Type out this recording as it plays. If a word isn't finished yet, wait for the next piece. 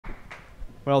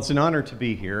Well, it's an honor to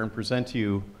be here and present to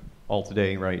you all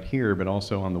today right here, but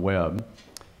also on the web.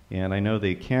 And I know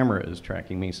the camera is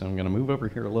tracking me, so I'm going to move over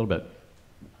here a little bit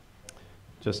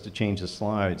just to change the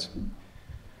slides.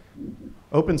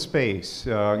 Open space,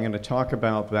 I'm going to talk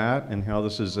about that and how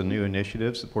this is a new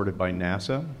initiative supported by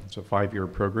NASA. It's a 5-year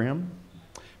program.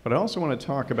 But I also want to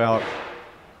talk about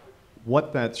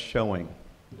what that's showing.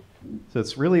 So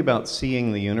it's really about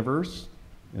seeing the universe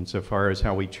insofar as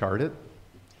how we chart it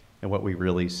and what we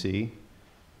really see,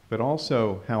 but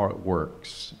also how it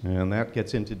works. And that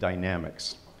gets into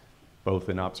dynamics, both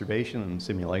in observation and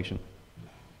simulation.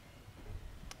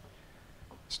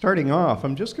 Starting off,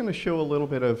 I'm just going to show a little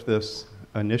bit of this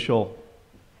initial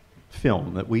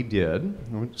film that we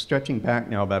did. We're stretching back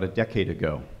now about a decade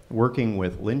ago, working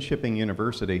with Linköping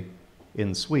University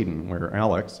in Sweden, where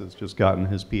Alex has just gotten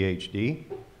his PhD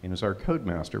and is our code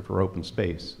master for open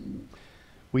space.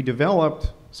 We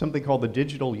developed something called the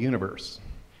Digital Universe.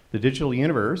 The Digital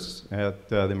Universe at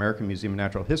the American Museum of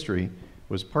Natural History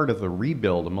was part of the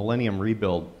rebuild, a millennium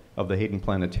rebuild of the Hayden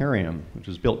Planetarium, which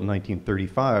was built in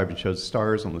 1935 and shows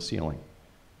stars on the ceiling.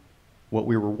 What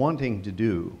we were wanting to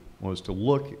do was to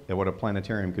look at what a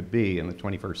planetarium could be in the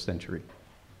 21st century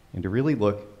and to really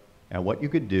look at what you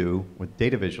could do with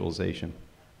data visualization,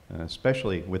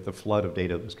 especially with the flood of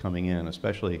data that's coming in,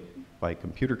 especially by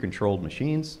computer-controlled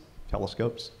machines,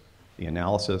 telescopes, the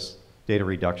analysis, data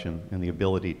reduction, and the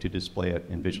ability to display it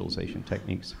in visualization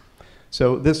techniques.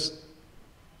 So this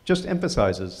just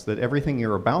emphasizes that everything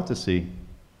you're about to see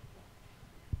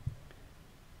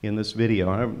in this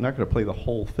video, and I'm not going to play the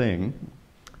whole thing,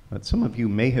 but some of you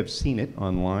may have seen it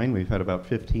online. We've had about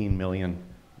 15 million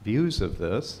views of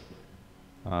this.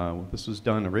 This was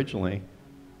done originally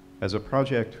as a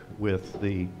project with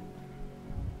the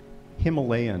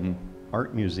Himalayan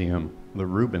Art Museum, the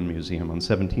Rubin Museum on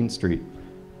 17th Street.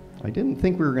 I didn't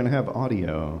think we were going to have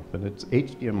audio, but it's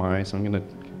HDMI, so I'm going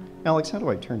to... Alex, how do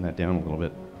I turn that down a little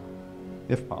bit,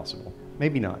 if possible?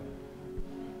 Maybe not.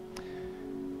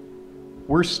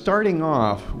 We're starting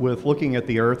off with looking at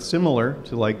the Earth similar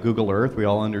to like Google Earth. We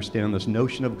all understand this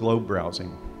notion of globe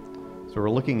browsing. So we're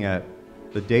looking at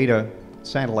the data,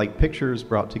 satellite pictures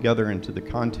brought together into the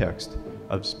context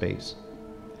of space.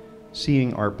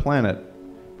 Seeing our planet,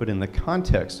 but in the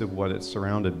context of what it's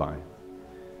surrounded by.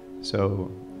 So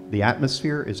the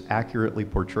atmosphere is accurately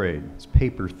portrayed. It's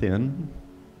paper thin.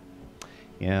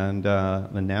 And the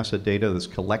NASA data that's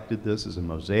collected this is a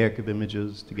mosaic of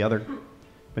images together.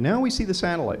 But now we see the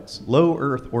satellites, low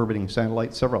Earth orbiting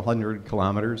satellites, several hundred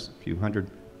kilometers, a few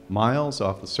hundred miles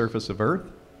off the surface of Earth.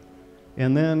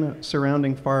 And then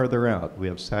surrounding farther out, we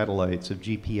have satellites of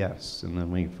GPS. And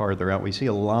then farther out, we see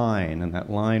a line, and that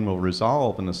line will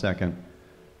resolve in a second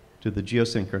to the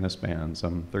geosynchronous band,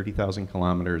 some 30,000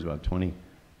 kilometers, about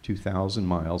 22,000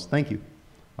 miles, thank you,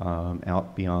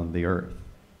 out beyond the Earth.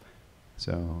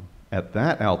 So at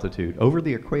that altitude, over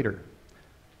the equator,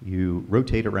 you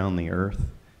rotate around the Earth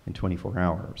in 24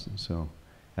 hours. And so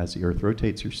as the Earth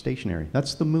rotates, you're stationary.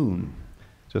 That's the moon,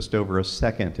 just over a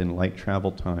second in light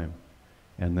travel time.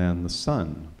 And then the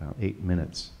sun, about 8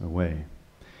 minutes away.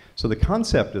 So the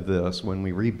concept of this, when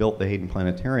we rebuilt the Hayden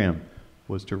Planetarium,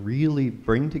 was to really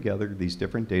bring together these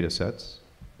different data sets,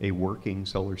 a working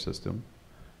solar system,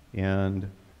 and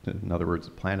in other words,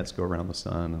 the planets go around the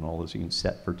sun and all this you can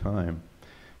set for time.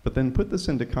 But then put this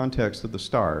into context of the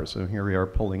stars. So here we are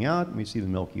pulling out, and we see the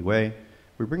Milky Way.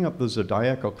 We bring up the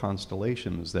zodiacal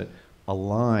constellations that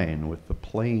align with the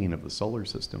plane of the solar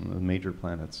system the major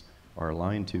planets are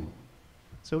aligned to.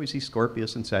 So we see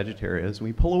Scorpius and Sagittarius, and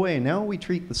we pull away, and now we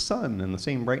treat the sun in the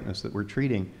same brightness that we're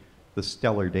treating the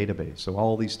stellar database. So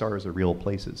all these stars are real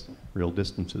places, real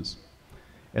distances.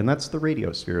 And that's the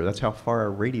radiosphere. That's how far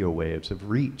our radio waves have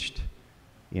reached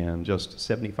in just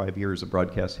 75 years of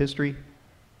broadcast history.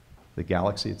 The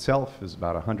galaxy itself is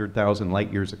about 100,000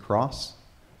 light years across,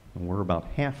 and we're about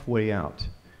halfway out.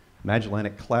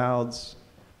 Magellanic Clouds,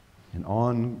 and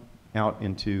on out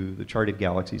into the charted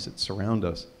galaxies that surround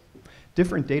us.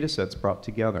 Different data sets brought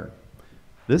together.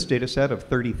 This data set of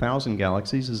 30,000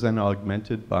 galaxies is then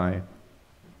augmented by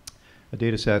a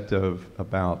data set of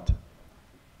about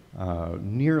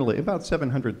about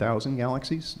 700,000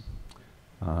 galaxies.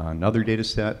 Another data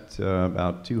set,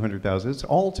 about 200,000. It's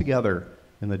all together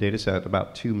in the data set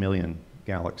about 2 million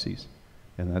galaxies.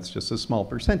 And that's just a small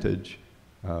percentage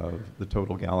of the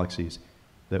total galaxies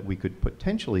that we could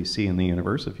potentially see in the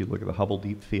universe if you look at the Hubble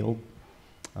Deep Field,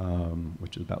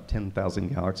 which is about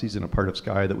 10,000 galaxies in a part of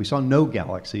sky that we saw no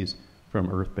galaxies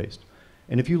from Earth-based.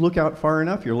 And if you look out far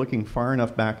enough, you're looking far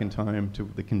enough back in time to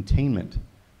the containment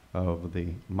of the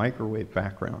microwave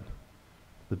background,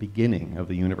 the beginning of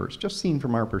the universe, just seen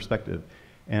from our perspective.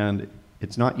 And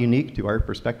it's not unique to our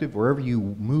perspective. Wherever you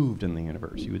moved in the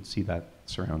universe, you would see that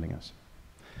surrounding us.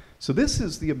 So this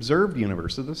is the observed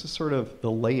universe. So this is sort of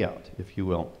the layout, if you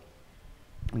will.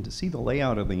 And to see the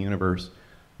layout of the universe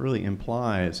really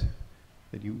implies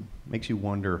that makes you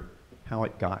wonder how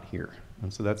it got here.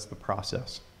 And so that's the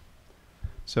process.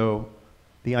 So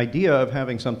the idea of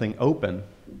having something open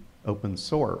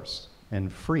source,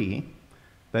 and free,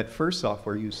 that first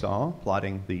software you saw,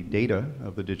 plotting the data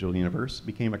of the digital universe,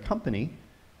 became a company.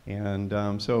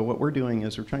 And so what we're doing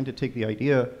is we're trying to take the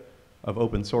idea of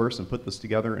open source and put this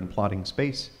together in plotting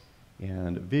space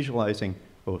and visualizing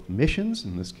both missions,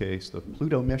 in this case the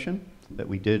Pluto mission that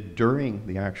we did during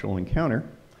the actual encounter.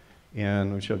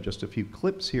 And we showed just a few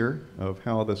clips here of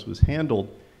how this was handled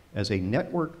as a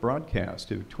network broadcast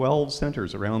to 12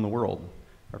 centers around the world.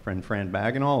 Our friend Fran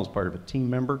Bagenal is part of a team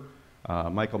member.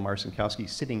 Michael Marcinkowski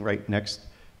sitting right next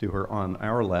to her on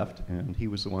our left, and he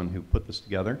was the one who put this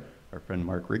together. Our friend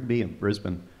Mark Rigby in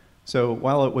Brisbane. So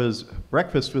while it was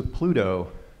breakfast with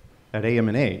Pluto at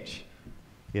AM&H,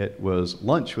 it was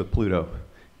lunch with Pluto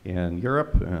in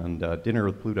Europe and dinner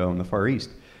with Pluto in the Far East.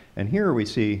 And here we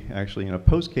see actually in a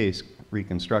post-case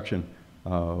reconstruction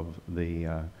of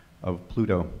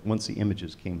Pluto once the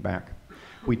images came back.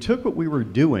 We took what we were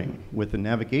doing with the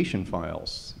navigation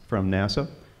files from NASA,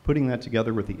 putting that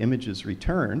together with the images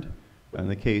returned in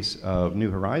the case of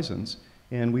New Horizons,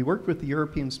 and we worked with the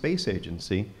European Space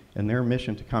Agency and their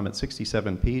mission to Comet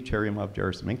 67P,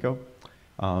 Churyumov-Gerasimenko,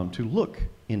 to look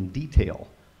in detail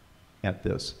at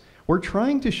this. We're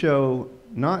trying to show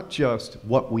not just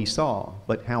what we saw,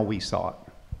 but how we saw it.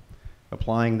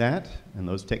 Applying that and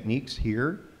those techniques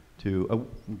here to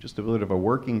just a bit of a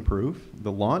working proof.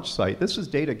 The launch site, this is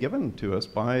data given to us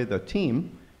by the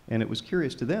team, and it was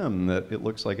curious to them that it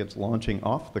looks like it's launching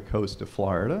off the coast of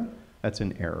Florida. That's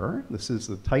an error. This is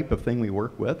the type of thing we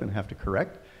work with and have to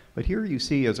correct. But here you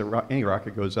see as any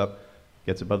rocket goes up,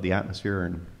 gets above the atmosphere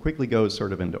and quickly goes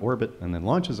sort of into orbit and then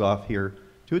launches off here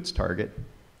to its target,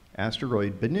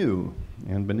 asteroid Bennu.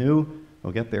 And Bennu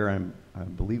will get there, I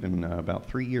believe, in about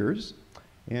 3 years.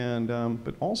 And,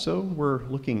 but also we're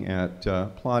looking at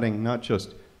plotting not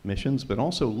just missions, but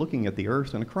also looking at the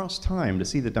Earth and across time to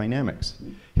see the dynamics.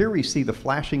 Here we see the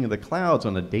flashing of the clouds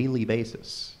on a daily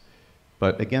basis,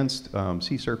 but against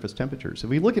sea surface temperatures. If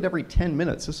we look at every 10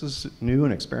 minutes, this is new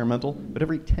and experimental, but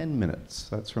every 10 minutes,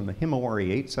 that's from the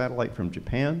Himawari 8 satellite from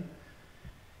Japan.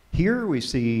 Here we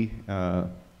see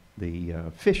the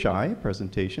fisheye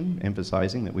presentation,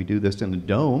 emphasizing that we do this in a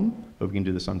dome, but we can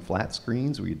do this on flat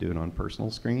screens, we can do it on personal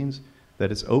screens,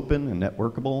 that it's open and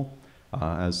networkable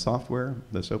as software,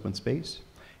 this open space.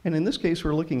 And in this case,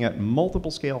 we're looking at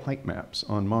multiple scale height maps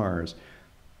on Mars.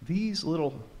 These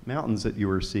little mountains that you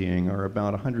are seeing are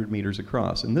about 100 meters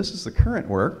across, and this is the current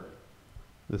work.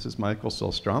 This is Michael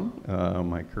Solstrom,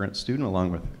 my current student,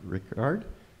 along with Ricard.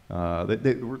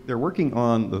 They're working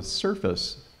on the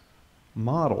surface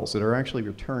models that are actually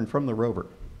returned from the rover.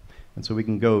 And so we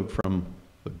can go from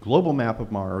the global map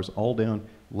of Mars all down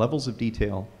levels of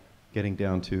detail, getting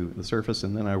down to the surface.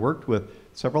 And then I worked with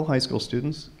several high school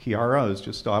students. Kiara is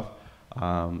just off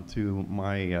to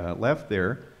my left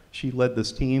there. She led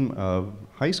this team of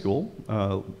high school,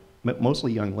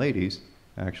 mostly young ladies,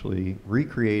 actually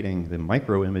recreating the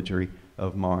microimagery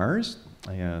of Mars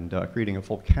and creating a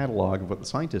full catalog of what the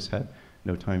scientists had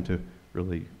no time to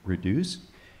really reduce.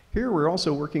 Here we're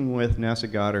also working with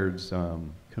NASA Goddard's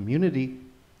community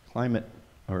climate,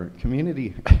 or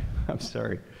community, I'm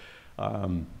sorry,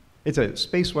 it's a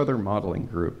space weather modeling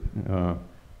group.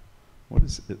 What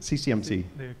is it? CCMC.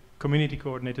 The Community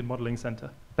Coordinated Modeling Center.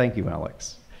 Thank you,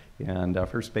 Alex. And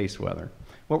for space weather.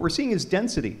 What we're seeing is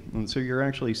density. And so you're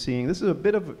actually seeing, this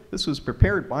is was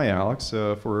prepared by Alex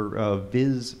for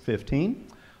Viz 15,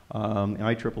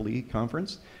 IEEE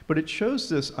conference. But it shows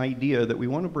this idea that we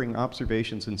want to bring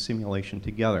observations and simulation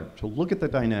together to look at the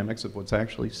dynamics of what's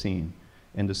actually seen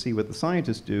and to see what the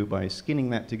scientists do by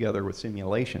skinning that together with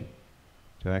simulation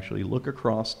to actually look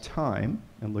across time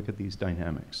and look at these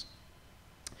dynamics.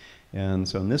 And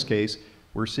so in this case,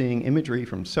 we're seeing imagery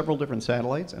from several different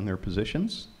satellites and their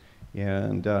positions,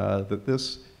 and that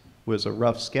this was a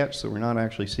rough sketch, so we're not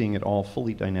actually seeing it all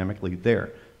fully dynamically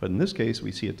there. But in this case,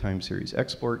 we see a time series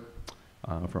export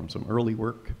from some early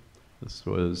work. This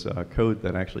was code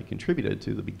that actually contributed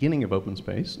to the beginning of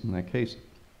OpenSpace in that case.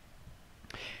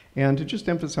 And to just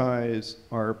emphasize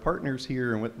our partners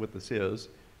here and what this is,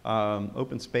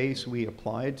 OpenSpace, we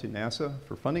applied to NASA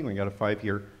for funding. We got a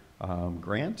 5-year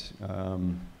grant.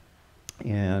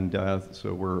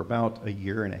 So we're about 1.5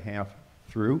 years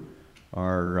through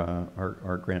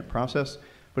our grant process.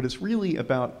 But it's really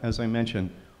about, as I mentioned,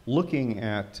 looking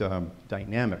at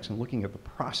dynamics and looking at the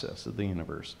process of the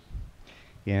universe.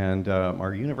 And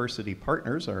our university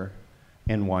partners are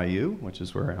NYU, which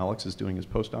is where Alex is doing his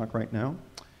postdoc right now,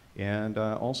 and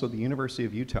also the University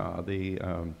of Utah, the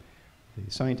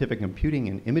Scientific Computing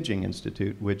and Imaging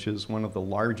Institute, which is one of the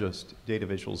largest data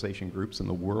visualization groups in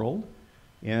the world,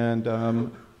 and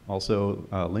also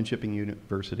Linköping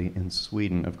University in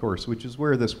Sweden, of course, which is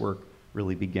where this work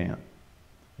really began.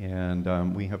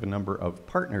 And we have a number of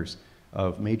partners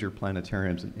of major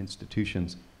planetariums and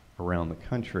institutions around the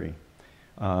country.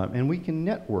 And we can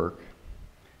network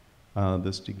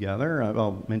this together.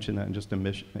 I'll mention that in just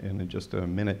a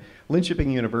minute.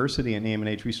 Linköping University and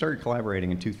AMNH, we started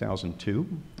collaborating in 2002.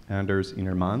 Anders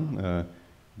Innerman,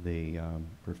 the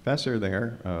professor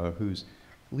there, who's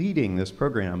leading this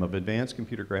program of advanced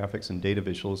computer graphics and data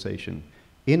visualization,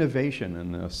 innovation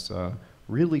in this,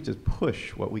 really to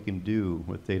push what we can do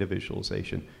with data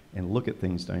visualization and look at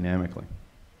things dynamically.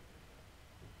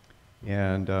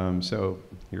 And so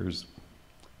here's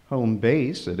home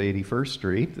base at 81st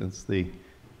Street. It's the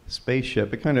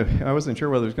spaceship. It kind of, I wasn't sure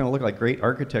whether it was going to look like great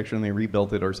architecture when they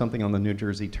rebuilt it or something on the New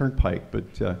Jersey Turnpike,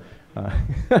 but,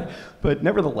 but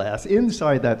nevertheless,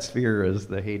 inside that sphere is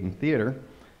the Hayden Theater.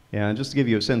 And just to give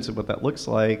you a sense of what that looks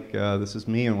like, this is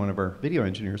me and one of our video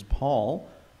engineers, Paul.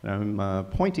 And I'm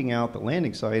pointing out the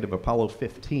landing site of Apollo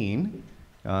 15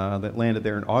 that landed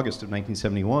there in August of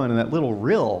 1971. And that little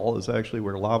rill is actually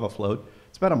where lava flowed.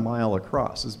 It's about a mile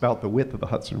across. It's about the width of the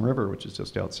Hudson River, which is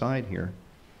just outside here.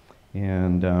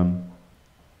 And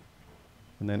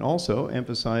then also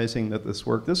emphasizing that this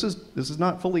work, this is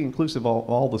not fully inclusive of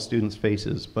all the students'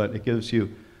 faces, but it gives you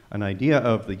an idea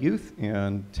of the youth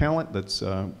and talent that's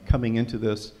coming into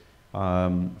this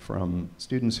from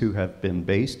students who have been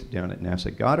based down at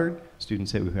NASA Goddard,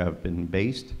 students who have been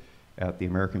based at the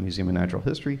American Museum of Natural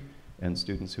History, and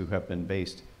students who have been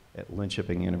based at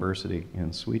Linköping University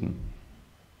in Sweden.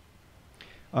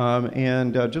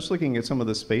 Just looking at some of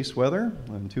the space weather,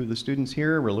 and two of the students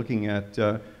here, we're looking at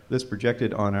this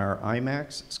projected on our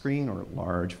IMAX screen, or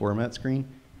large format screen,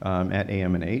 at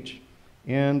AMNH.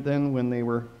 And then when they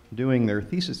were doing their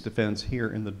thesis defense here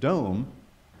in the dome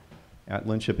at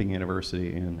Linköping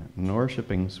University in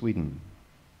Norrköping, Sweden.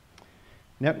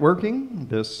 Networking,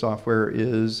 this software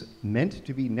is meant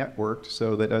to be networked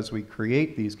so that as we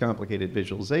create these complicated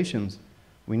visualizations,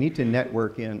 we need to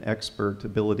network in expert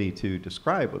ability to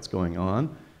describe what's going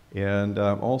on, and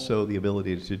also the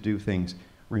ability to do things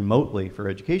remotely for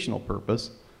educational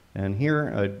purpose. And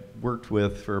here I worked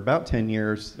with, for about 10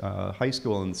 years, high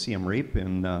school in Siem Reap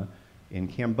in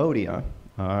Cambodia.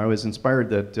 I was inspired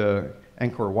that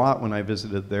Angkor Wat, when I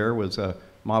visited there, was a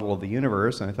model of the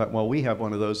universe, and I thought, well, we have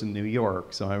one of those in New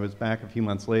York. So I was back a few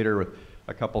months later with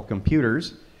a couple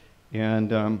computers,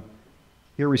 and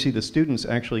here we see the students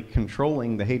actually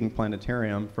controlling the Hayden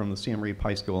Planetarium from the Siem Reap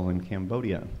High School in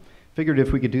Cambodia. Figured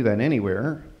if we could do that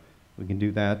anywhere, we can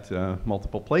do that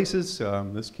multiple places.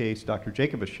 In this case, Dr.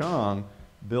 Jacob Ashong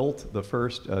built the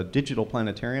first digital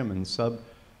planetarium in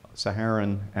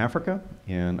sub-Saharan Africa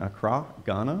in Accra,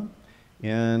 Ghana,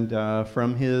 and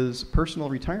from his personal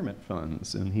retirement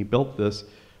funds. And he built this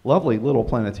lovely little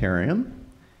planetarium.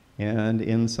 And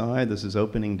inside, this is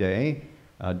opening day,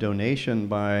 a donation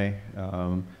by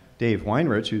Dave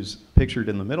Weinrich, who's pictured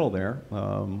in the middle there,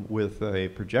 with a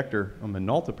projector, a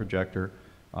Minolta projector,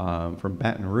 from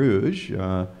Baton Rouge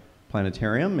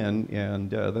Planetarium,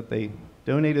 and that they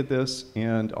donated this.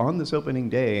 And on this opening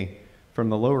day, from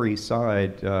the Lower East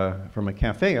Side, from a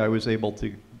cafe, I was able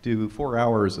to do 4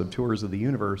 hours of tours of the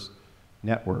universe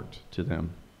networked to them.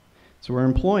 So we're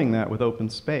employing that with open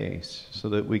space so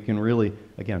that we can really,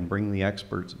 again, bring the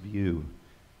expert's view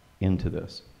into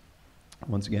this.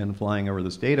 Once again, flying over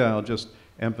this data, I'll just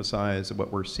emphasize that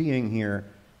what we're seeing here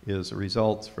is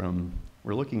results from,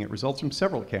 we're looking at results from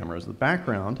several cameras. The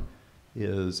background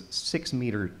is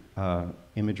 6-meter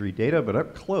imagery data, but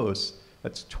up close,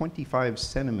 that's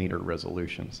 25-centimeter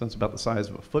resolution. So that's about the size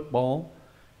of a football.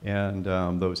 And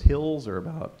those hills are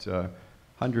about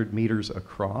 100 meters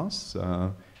across.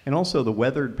 And also the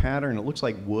weathered pattern, it looks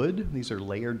like wood. These are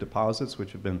layered deposits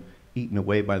which have been eaten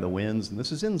away by the winds. And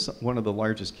this is in one of the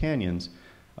largest canyons.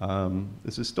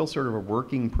 This is still sort of a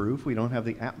working proof. We don't have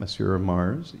the atmosphere of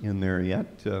Mars in there yet.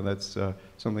 That's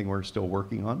something we're still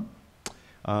working on.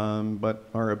 But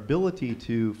our ability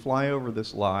to fly over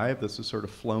this live, this is sort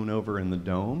of flown over in the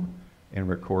dome and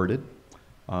recorded.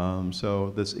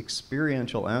 So this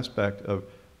experiential aspect of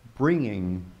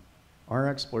bringing our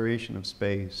exploration of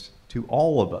space to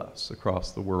all of us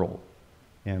across the world,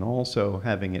 and also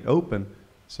having it open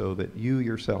so that you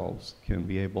yourselves can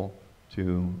be able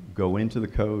to go into the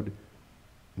code,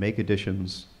 make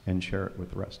additions, and share it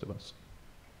with the rest of us.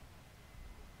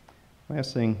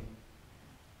 Last thing,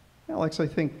 Alex, I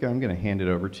think I'm going to hand it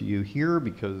over to you here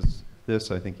because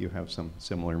this, I think you have some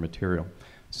similar material.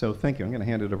 So thank you. I'm going to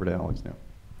hand it over to Alex now.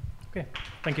 Okay.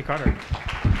 Thank you, Carter.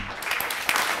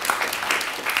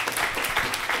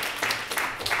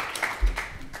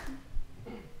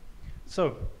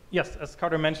 So, yes, as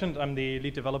Carter mentioned, I'm the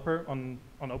lead developer on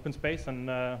OpenSpace, and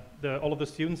all of the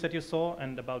students that you saw,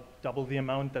 and about double the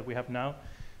amount that we have now,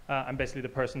 I'm basically the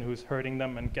person who's herding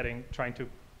them and trying to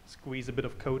squeeze a bit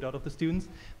of code out of the students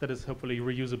that is hopefully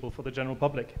reusable for the general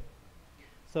public.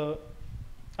 So,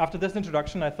 after this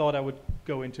introduction, I thought I would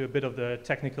go into a bit of the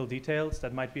technical details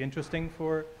that might be interesting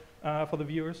for the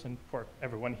viewers and for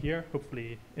everyone here,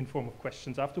 hopefully in form of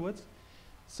questions afterwards.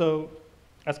 So,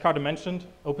 as Carter mentioned,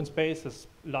 OpenSpace is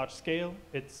large scale.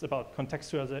 It's about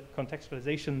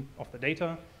contextualization of the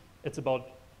data. It's about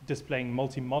displaying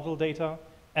multi-model data.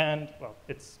 And, well,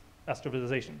 it's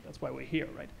astrovisualization. That's why we're here,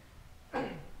 right?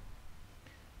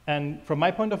 And from my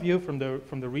point of view, from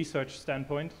the research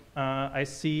standpoint, I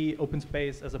see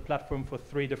OpenSpace as a platform for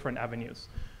 3 different avenues.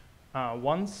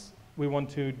 Once, we want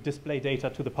to display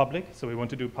data to the public. So we want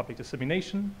to do public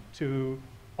dissemination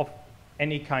of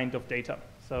any kind of data.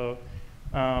 So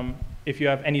if you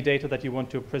have any data that you want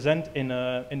to present in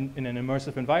an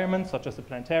immersive environment, such as a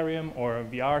planetarium or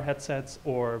VR headsets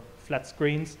or flat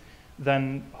screens,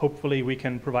 then hopefully we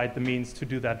can provide the means to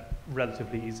do that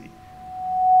relatively easy.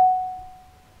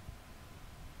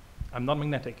 I'm not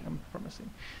magnetic, I'm promising.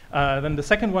 Then the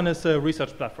second one is a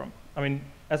research platform. I mean,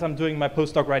 as I'm doing my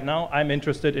postdoc right now, I'm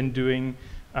interested in doing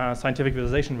scientific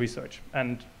visualization research.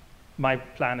 And my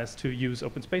plan is to use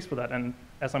OpenSpace for that. And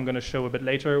as I'm going to show a bit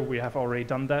later, we have already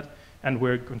done that, and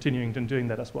we're continuing to doing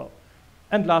that as well.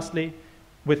 And lastly,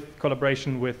 with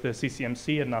collaboration with the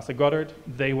CCMC and NASA Goddard,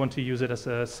 they want to use it as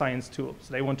a science tool.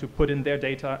 So they want to put in their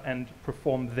data and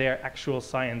perform their actual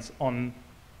science on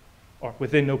or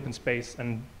within OpenSpace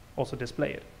and also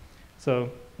display it. So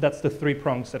that's the 3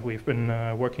 prongs that we've been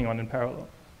working on in parallel.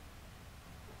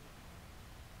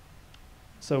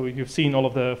 So you've seen all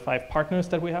of the 5 partners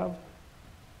that we have.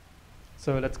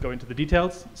 So let's go into the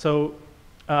details. So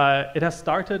it has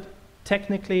started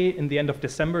technically in the end of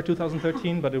December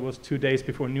 2013, but it was 2 days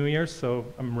before New Year's, so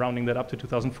I'm rounding that up to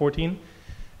 2014.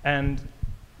 And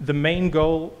the main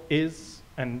goal is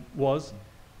and was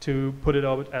to put it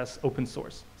out as open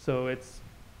source. So it's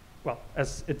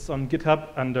on GitHub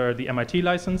under the MIT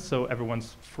license, so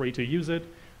everyone's free to use it,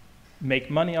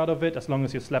 make money out of it. As long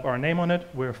as you slap our name on it,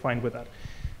 we're fine with that.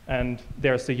 And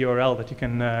there's the URL that you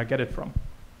can get it from.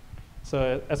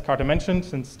 So as Carter mentioned,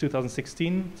 since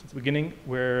 2016, since the beginning,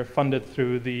 we're funded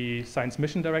through the Science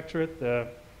Mission Directorate, the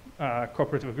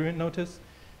Cooperative Agreement Notice.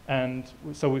 And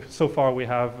so far we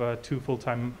have 2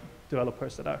 full-time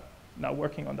developers that are now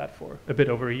working on that for a bit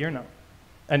over a year now.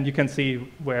 And you can see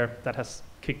where that has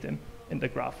kicked in the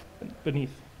graph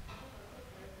beneath.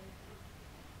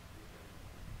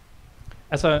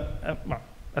 As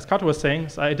Carter was saying,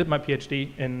 so I did my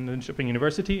PhD in Linköping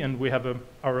University, and we have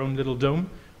our own little dome,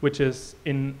 which is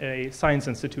in a science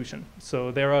institution.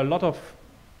 So there are a lot of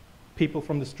people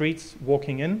from the streets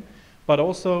walking in, but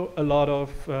also a lot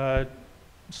of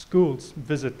schools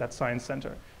visit that science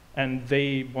center, and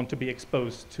they want to be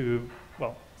exposed to,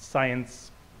 well,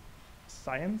 science,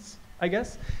 I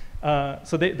guess.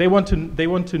 So they want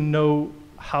to know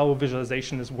how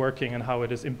visualization is working and how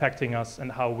it is impacting us,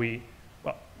 and how we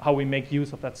make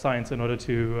use of that science in order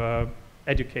to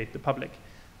educate the public.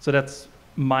 So that's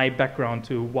my background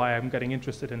to why I'm getting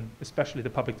interested in especially the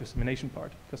public dissemination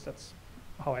part, because that's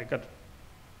how I got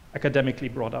academically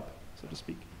brought up, so to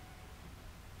speak.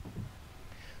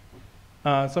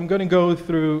 So I'm going to go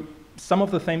through some of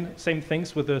the same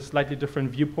things with a slightly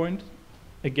different viewpoint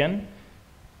again.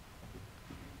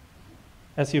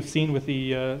 As you've seen with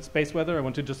the space weather, I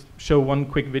want to just show one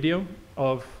quick video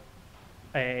of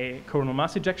a coronal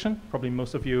mass ejection. Probably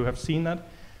most of you have seen that.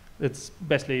 It's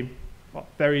basically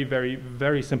very, very,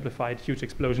 very simplified huge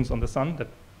explosions on the sun that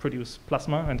produce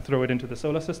plasma and throw it into the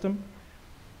solar system.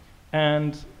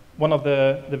 And one of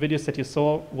the videos that you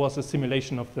saw was a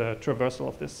simulation of the traversal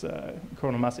of this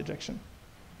coronal mass ejection.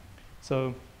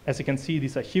 So as you can see,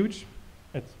 these are huge.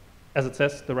 As it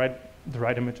says, the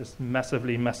right image is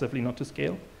massively, massively not to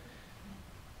scale.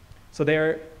 So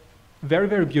they're very,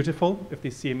 very beautiful if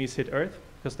these CMEs hit Earth,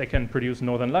 because they can produce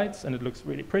northern lights and it looks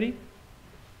really pretty.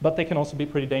 But they can also be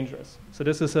pretty dangerous. So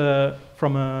this is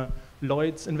from a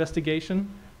Lloyd's investigation,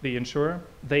 the insurer.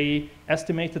 They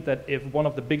estimated that if one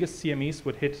of the biggest CMEs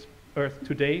would hit Earth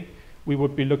today, we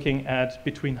would be looking at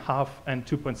between $0.5 and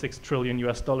 $2.6 trillion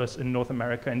in North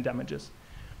America in damages.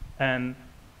 And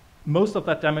Most of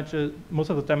the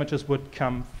damages would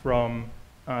come from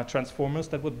transformers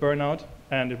that would burn out,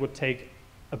 and it would take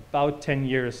about 10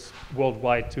 years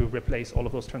worldwide to replace all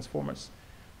of those transformers.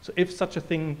 So if such a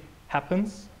thing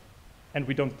happens, and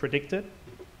we don't predict it,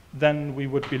 then we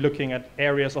would be looking at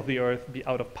areas of the Earth be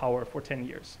out of power for 10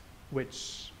 years,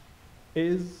 which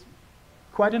is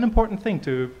quite an important thing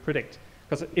to predict.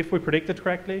 Because if we predict it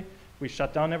correctly, we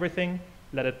shut down everything,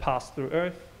 let it pass through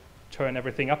Earth, turn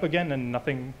everything up again, and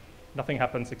nothing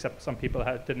happens except some people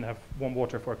didn't have warm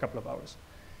water for a couple of hours.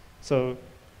 So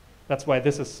that's why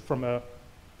this is, from a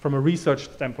research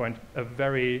standpoint, a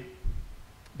very,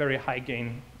 very high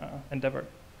gain endeavor.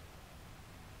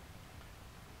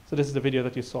 So this is the video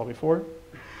that you saw before.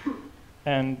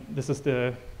 And this is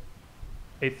a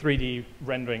 3D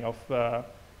rendering of the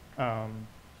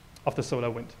solar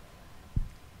wind.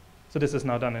 So this is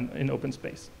now done in open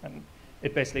space. And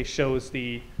it basically shows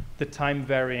the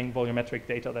time-varying volumetric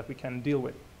data that we can deal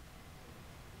with.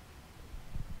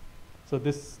 So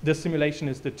this simulation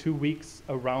is the 2 weeks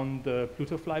around the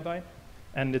Pluto flyby.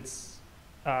 And it's,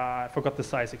 I forgot the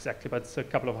size exactly, but it's a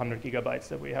couple of 100 gigabytes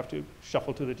that we have to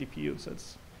shuffle to the GPU. So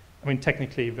it's, I mean,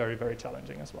 technically very, very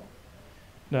challenging as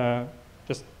well.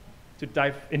 Just to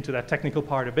dive into that technical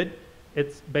part a bit,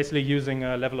 it's basically using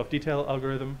a level of detail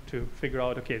algorithm to figure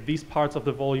out, okay, these parts of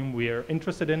the volume we are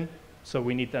interested in, so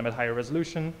we need them at higher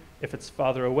resolution. If it's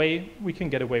farther away, we can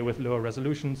get away with lower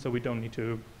resolution, so we don't need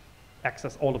to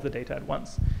access all of the data at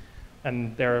once.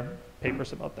 And there are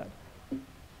papers about that.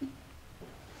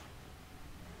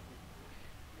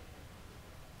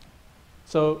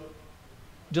 So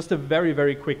just a very,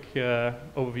 very quick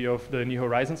overview of the New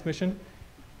Horizons mission.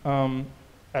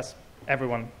 As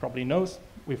everyone probably knows,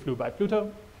 we flew by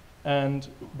Pluto. And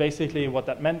basically what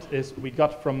that meant is we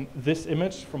got from this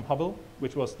image from Hubble,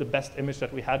 which was the best image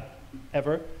that we had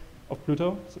ever of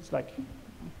Pluto. So it's like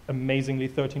amazingly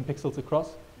 13 pixels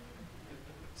across.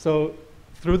 So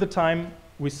through the time,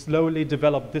 we slowly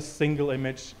developed this single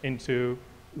image into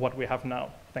what we have now,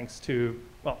 thanks to,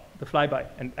 well, the flyby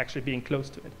and actually being close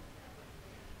to it.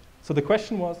 So the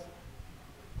question was,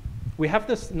 we have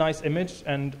this nice image,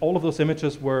 and all of those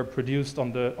images were produced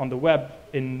on the web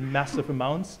in massive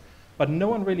amounts, but no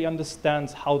one really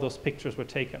understands how those pictures were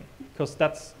taken. Because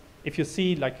that's, if you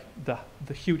see like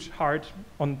the huge heart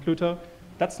on Pluto,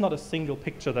 that's not a single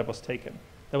picture that was taken.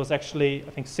 There was actually, I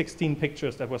think, 16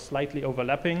 pictures that were slightly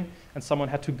overlapping, and someone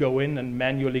had to go in and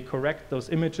manually correct those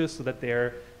images so that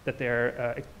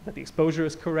the exposure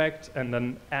is correct, and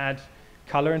then add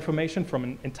color information from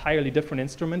an entirely different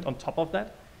instrument on top of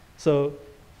that. So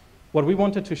what we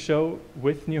wanted to show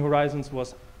with New Horizons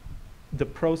was the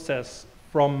process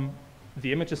from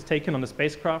the images taken on the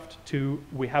spacecraft to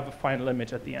we have a final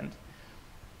image at the end.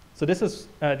 So this is,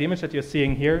 the image that you're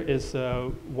seeing here is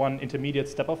one intermediate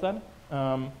step of that.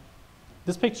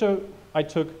 This picture I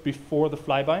took before the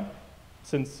flyby,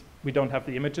 since we don't have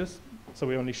the images, so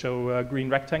we only show green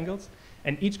rectangles.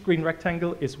 And each green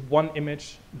rectangle is one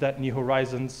image that New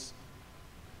Horizons,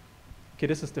 okay,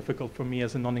 this is difficult for me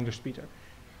as a non-English speaker,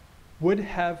 will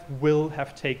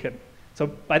have taken. So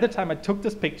by the time I took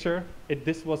this picture,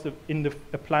 this was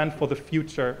a plan for the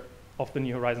future of the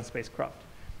New Horizons spacecraft.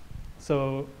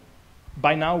 So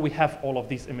by now we have all of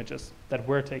these images that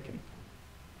were taken.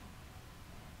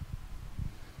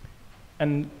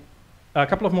 And a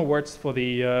couple of more words for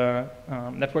the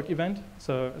network event.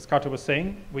 So as Carter was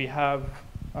saying, we have,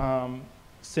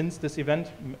 since this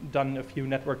event, done a few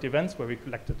networked events where we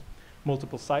collected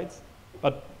multiple sites.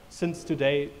 But since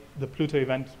today, the Pluto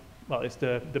event, well, is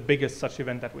the biggest such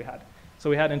event that we had. So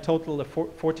we had in total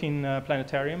 14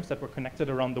 planetariums that were connected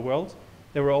around the world.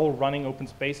 They were all running open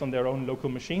space on their own local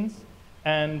machines.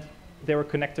 And they were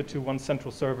connected to one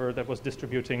central server that was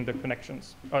distributing the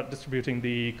connections, distributing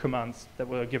the commands that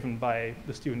were given by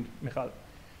the student, Michal.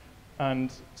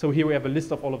 And so here we have a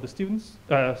list of all of the students,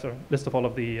 list of all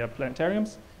of the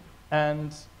planetariums.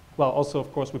 And, well, also,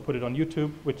 of course, we put it on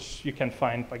YouTube, which you can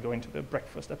find by going to the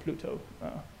Breakfast at Pluto,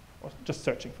 or just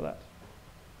searching for that.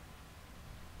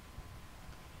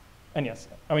 And yes,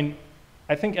 I mean,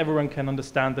 I think everyone can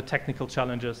understand the technical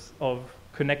challenges of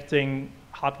connecting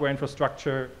hardware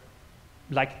infrastructure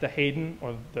like the Hayden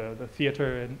or the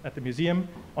theater at the museum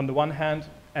on the one hand,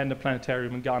 and the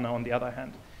planetarium in Ghana on the other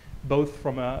hand, both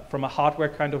from a hardware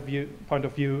point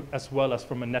of view as well as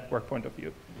from a network point of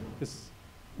view. This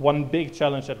one big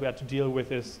challenge that we had to deal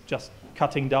with is just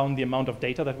cutting down the amount of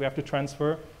data that we have to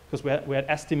transfer, because we had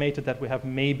estimated that we have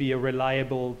maybe a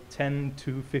reliable 10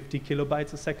 to 50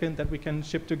 kilobytes a second that we can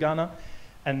ship to Ghana.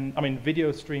 And I mean,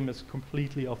 video stream is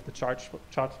completely off the charts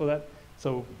for that.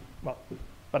 So, well,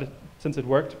 but since it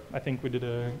worked, I think we did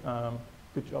a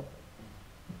Good job.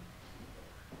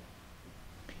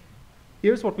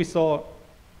 Here's what we saw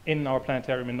in our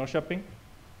planetarium in Norrköping.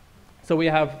 So we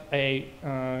have a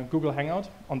Google Hangout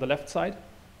on the left side,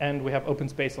 and we have open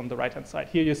space on the right-hand side.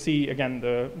 Here you see, again,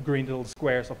 the green little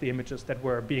squares of the images that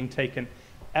were being taken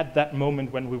at that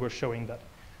moment when we were showing that.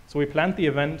 So we planned the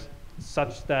event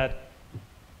such that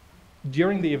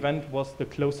during the event was the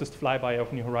closest flyby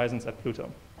of New Horizons at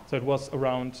Pluto. So it was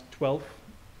around 12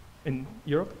 in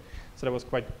Europe, so that was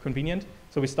quite convenient.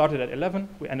 So we started at 11,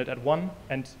 we ended at 1,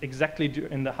 and exactly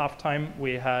in the halftime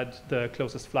we had the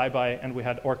closest flyby, and we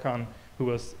had Orkan, who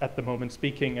was at the moment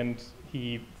speaking, and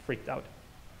he freaked out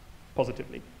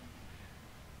positively.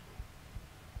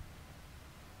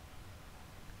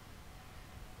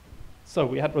 So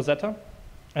we had Rosetta,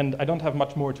 and I don't have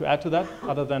much more to add to that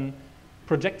other than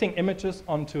projecting images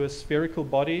onto a spherical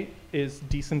body is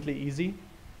decently easy.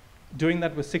 Doing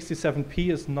that with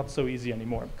 67p is not so easy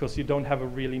anymore because you don't have a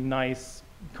really nice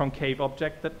concave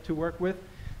object to work with.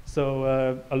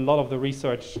 So a lot of the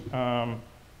research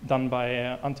done by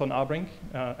Anton Abrink,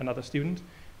 another student,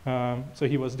 so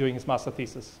he was doing his master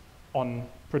thesis on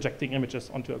projecting images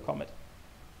onto a comet.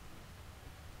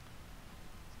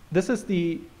 This is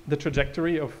the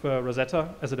trajectory of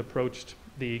Rosetta as it approached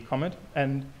the comet.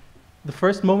 And the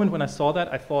first moment when I saw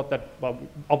that, I thought that, well,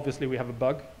 obviously we have a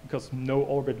bug because no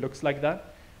orbit looks like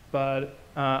that. But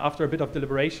after a bit of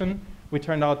deliberation, we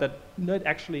turned out that no, it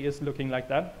actually is looking like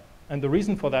that. And the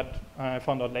reason for that, I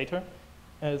found out later,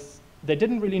 is they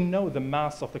didn't really know the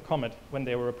mass of the comet when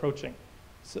they were approaching.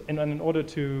 So in order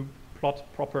to plot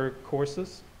proper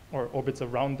courses or orbits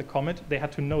around the comet, they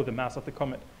had to know the mass of the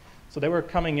comet. So they were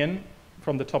coming in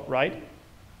from the top right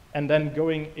and then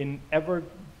going in ever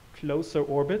closer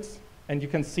orbits. And you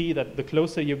can see that the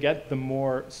closer you get, the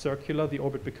more circular the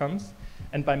orbit becomes.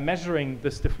 And by measuring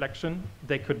this deflection,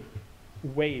 they could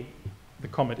weigh the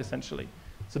comet, essentially.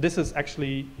 So this is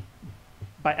actually,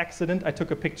 by accident, I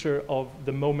took a picture of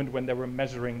the moment when they were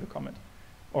measuring the comet,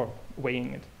 or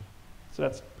weighing it. So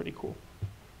that's pretty cool.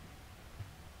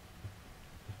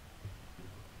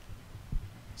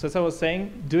 So as I was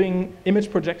saying, doing image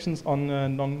projections on a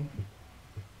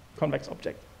non-convex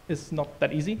object is not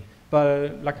that easy.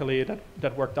 But luckily,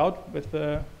 that worked out with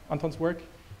Anton's work.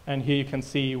 And here you can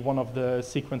see one of the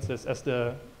sequences as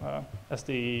the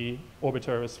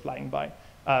orbiter is flying by.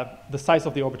 The size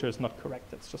of the orbiter is not correct.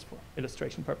 That's just for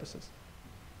illustration purposes.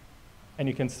 And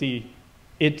you can see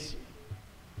it,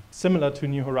 similar to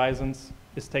New Horizons,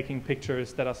 is taking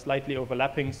pictures that are slightly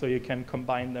overlapping, so you can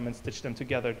combine them and stitch them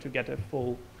together to get a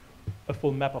full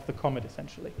map of the comet,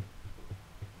 essentially.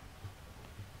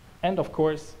 And of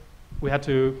course, we had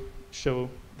to show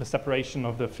the separation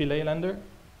of the Philae lander.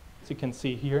 So you can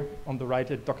see here on the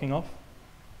right it docking off.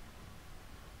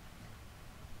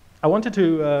 I wanted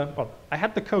to, well, I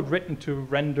had the code written to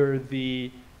render the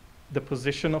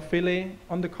position of Philae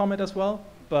on the comet as well,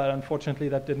 but unfortunately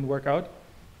that didn't work out.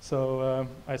 So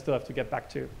I still have to get back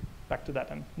to that,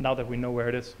 and now that we know where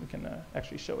it is, we can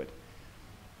actually show it.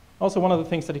 Also, one of the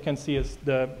things that you can see is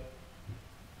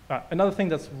another thing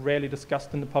that's rarely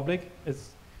discussed in the public is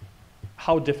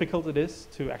how difficult it is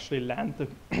to actually land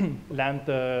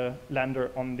the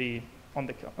lander on the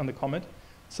comet.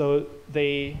 So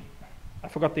I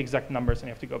forgot the exact numbers, and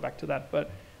you have to go back to that, but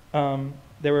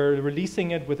they were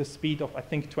releasing it with a speed of, I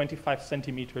think, 25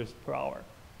 centimeters per hour.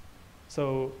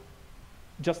 So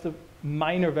just a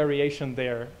minor variation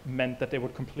there meant that they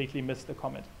would completely miss the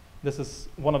comet. This is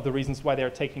one of the reasons why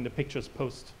they're taking the pictures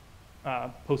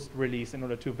post-release in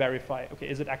order to verify, okay,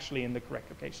 is it actually in the correct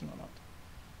location or not?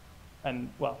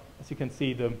 And well, as you can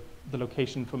see, the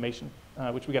location information,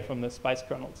 which we get from the SPICE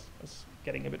kernels, is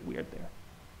getting a bit weird there.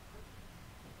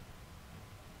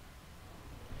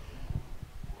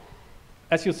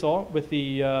 As you saw with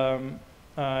the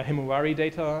Himawari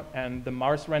data and the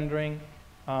Mars rendering,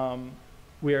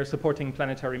 we are supporting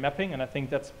planetary mapping, and I think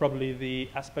that's probably the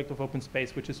aspect of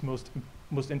OpenSpace which is most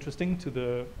interesting to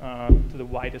the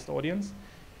widest audience.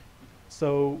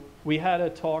 So we had a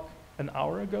talk an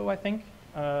hour ago, I think,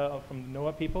 from the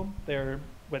NOAA people, where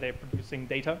they're producing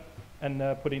data and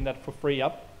putting that for free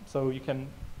up. So you can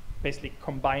basically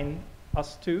combine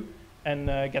us two and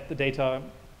get the data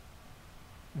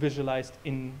visualized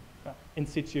in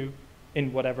situ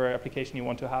in whatever application you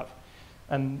want to have.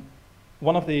 And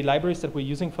one of the libraries that we're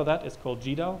using for that is called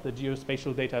GDAL, the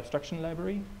Geospatial Data Abstraction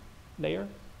Library layer,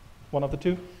 one of the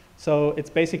two. So it's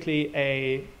basically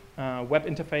a web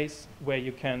interface where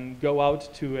you can go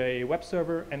out to a web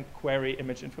server and query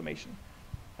image information.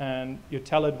 And you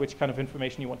tell it which kind of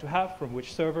information you want to have from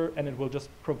which server, and it will just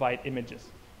provide images.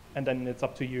 And then it's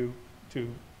up to you to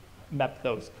map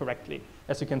those correctly.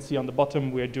 As you can see on the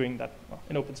bottom, we're doing that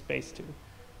in OpenSpace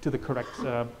to the correct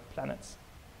planets.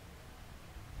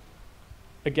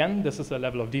 Again, this is a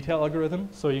level of detail algorithm.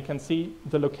 So you can see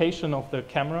the location of the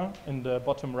camera in the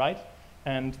bottom right,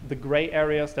 and the gray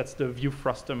areas, that's the view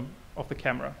frustum of the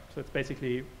camera. So it's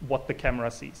basically what the camera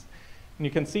sees. And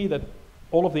you can see that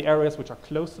all of the areas which are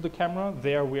close to the camera,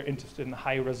 there we're interested in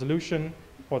high resolution,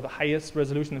 or the highest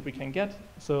resolution that we can get.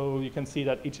 So you can see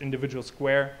that each individual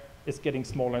square is getting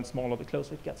smaller and smaller the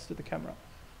closer it gets to the camera.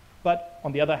 But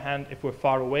on the other hand, if we're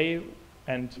far away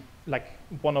and like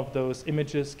one of those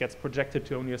images gets projected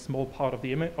to only a small part of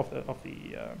the image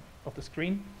of the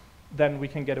screen, then we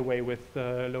can get away with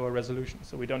lower resolution.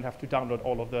 So we don't have to download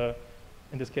all of the,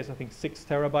 in this case, I think 6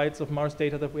 terabytes of Mars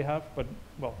data that we have, but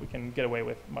well, we can get away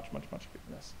with much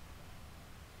less.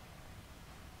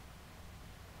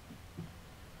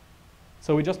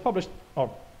 So we just published, or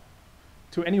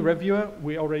to any reviewer,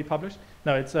 we already published.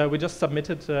 No, it's we just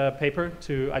submitted a paper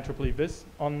to IEEE Viz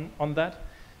on that,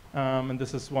 and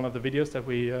this is one of the videos that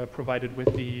we provided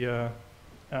with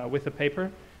the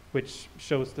paper, which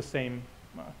shows the same,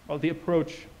 well, the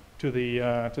approach to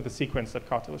the sequence that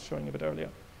Carter was showing a bit earlier.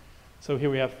 So here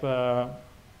we have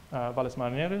Valles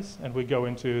Marineris, and we go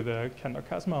into the Kendall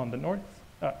Chasma on the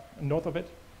north of it,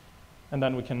 and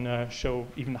then we can show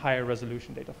even higher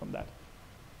resolution data from that.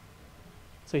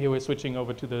 So here we're switching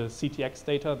over to the CTX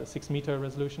data, the 6-meter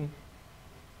resolution.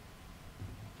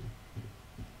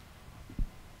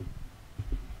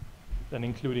 Then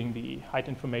including the height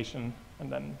information,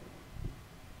 and then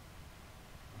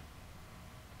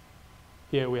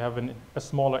here we have a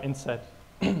smaller inset,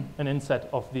 an inset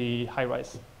of the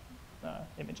high-rise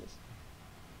images.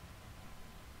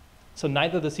 So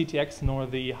neither the CTX nor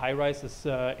the high-rise is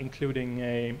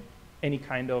including any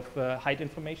kind of height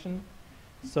information.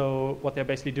 So what they're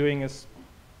basically doing is,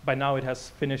 by now it has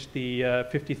finished the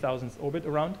 50,000th orbit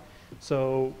around.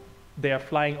 So they are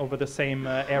flying over the same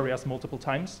areas multiple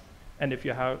times. And if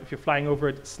you're flying over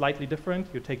it slightly different,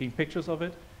 you're taking pictures of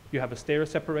it, you have a stereo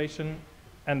separation,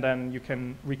 and then you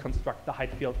can reconstruct the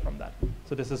height field from that.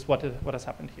 So this is what has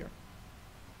happened here.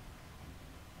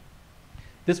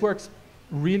 This works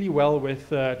really well with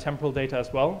temporal data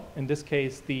as well. In this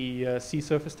case, the sea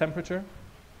surface temperature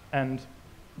and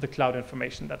the cloud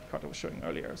information that Carter was showing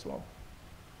earlier as well.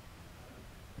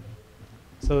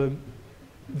 So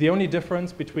the only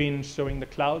difference between showing the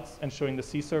clouds and showing the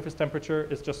sea surface temperature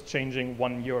is just changing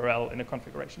one URL in a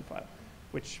configuration file,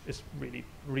 which is really,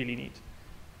 really neat.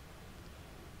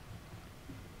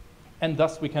 And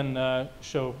thus we can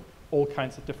show all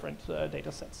kinds of different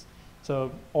data sets. So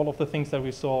all of the things that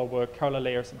we saw were color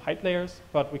layers and height layers,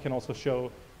 but we can also show,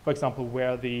 for example,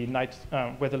 where light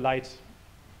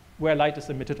is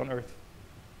emitted on Earth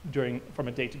from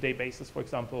a day-to-day basis, for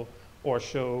example, or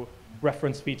show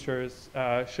reference features,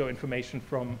 show information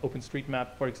from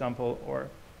OpenStreetMap, for example, or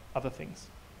other things.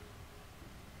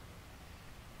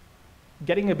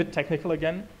 Getting a bit technical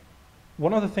again,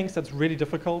 one of the things that's really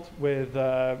difficult with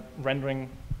rendering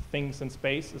things in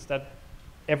space is that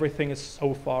everything is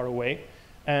so far away,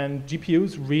 and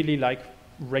GPUs really like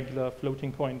regular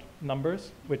floating point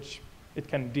numbers, which it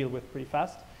can deal with pretty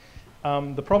fast.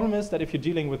 The problem is that if you're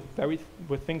dealing with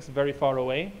things very far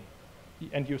away,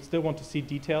 and you still want to see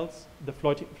details, the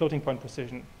floating point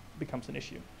precision becomes an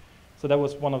issue. So that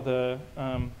was one of the,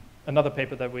 another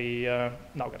paper that we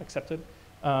now got accepted,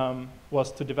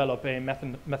 was to develop a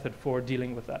method for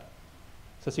dealing with that.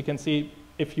 So as you can see,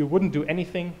 if you wouldn't do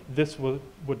anything, this would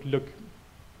look,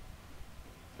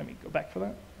 let me go back for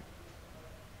that.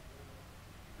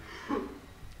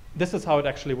 This is how it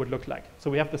actually would look like. So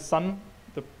we have the sun,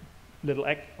 the little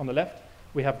egg on the left,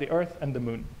 we have the Earth and the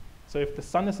moon. So if the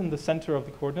sun is in the center of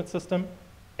the coordinate system,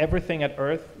 everything at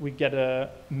Earth, we get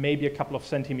maybe a couple of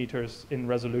centimeters in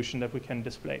resolution that we can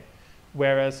display.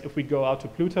 Whereas if we go out to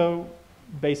Pluto,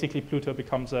 basically Pluto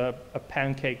becomes a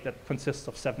pancake that consists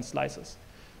of 7 slices.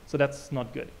 So that's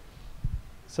not good.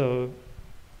 So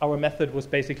our method was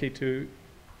basically to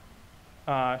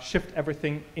shift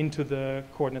everything into the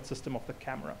coordinate system of the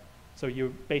camera. So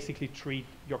you basically treat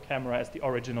your camera as the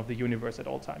origin of the universe at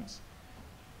all times.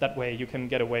 That way you can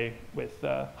get away with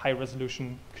high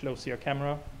resolution, close to your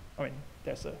camera. I mean,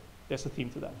 there's a theme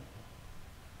to that.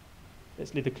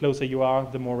 Basically, the closer you are,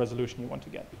 the more resolution you want to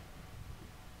get.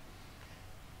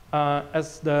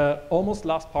 As the almost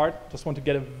last part, just want to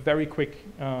get a very quick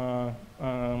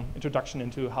introduction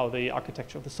into how the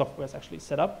architecture of the software is actually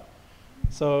set up.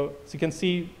 So as you can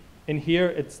see in here,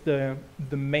 it's the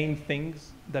main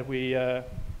things that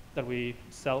we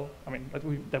sell. I mean,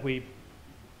 that we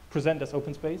present as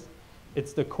OpenSpace.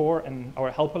 It's the core and our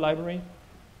helper library.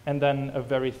 and then a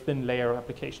very thin layer of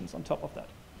applications on top of that.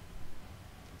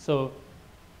 So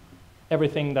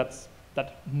everything that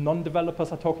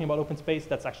non-developers are talking about open space,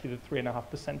 that's actually the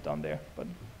 3.5% down there, but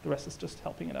the rest is just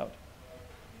helping it out.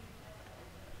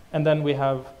 And then we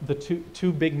have the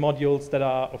two big modules that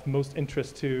are of most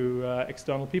interest to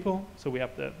external people. So we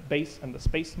have the base and the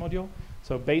space module.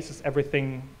 So base is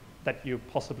everything that you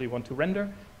possibly want to render,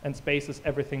 and space is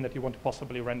everything that you want to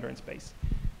possibly render in space.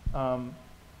 Or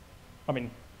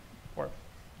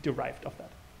derived of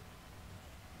that.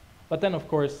 But then, of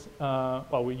course,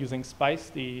 we're using SPICE,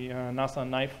 the NASA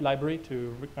knife library,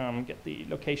 to get the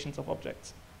locations of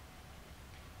objects.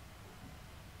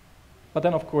 But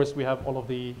then, of course, we have all of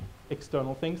the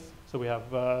external things. So we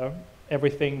have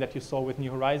everything that you saw with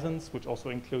New Horizons, which also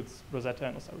includes Rosetta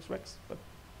and OSIRIS-REx, but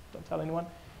don't tell anyone.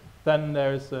 Then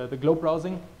there's the globe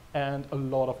browsing and a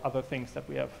lot of other things that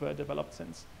we have developed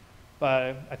since.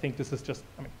 But I think this is just,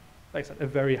 like I said, a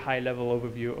very high-level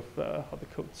overview of how the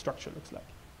code structure looks like.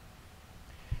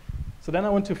 So then I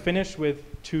want to finish with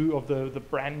two of the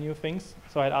brand new things.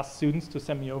 So I'd asked students to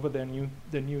send me over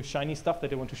the new shiny stuff that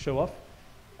they want to show off.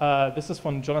 This is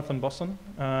from Jonathan Bosson,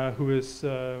 who is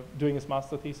doing his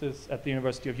master thesis at the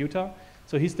University of Utah.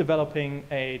 So he's developing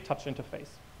a touch interface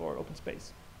for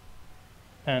OpenSpace.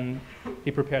 And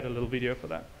he prepared a little video for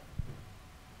that.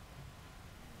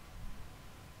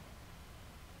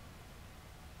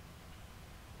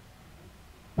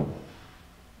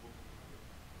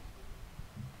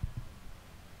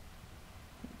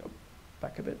 Go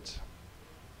back a bit.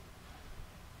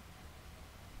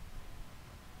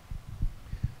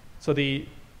 So the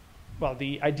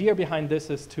idea behind this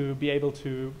is to be able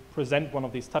to present one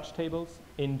of these touch tables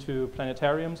into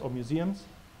planetariums or museums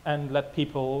and let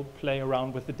people play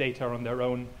around with the data on their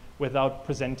own without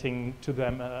presenting to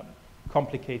them a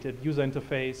complicated user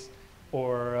interface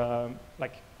or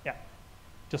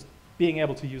just being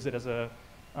able to use it as a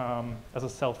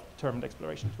self-determined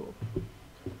exploration tool.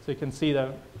 So you can see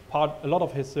that a lot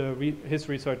of his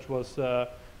research was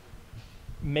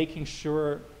making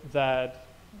sure that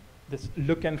this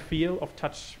look and feel of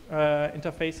touch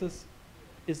interfaces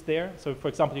is there. So for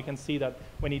example, you can see that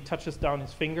when he touches down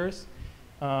his fingers,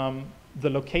 the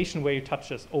location where he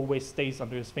touches always stays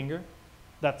under his finger.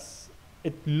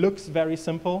 It looks very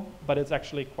simple, but it's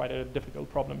actually quite a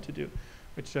difficult problem to do,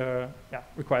 which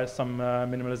requires some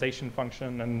minimalization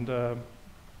function and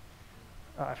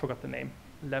I forgot the name,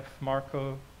 Lev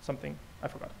Marco something, I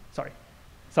forgot, sorry.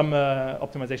 Some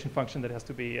optimization function that has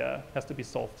to be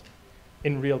solved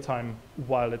in real time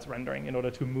while it's rendering in order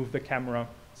to move the camera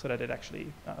so that it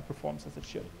actually performs as it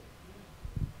should.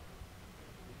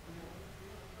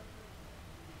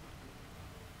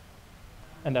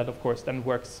 And that, of course, then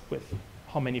works with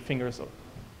how many fingers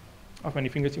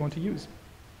you want to use.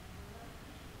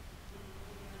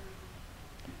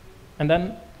 And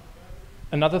then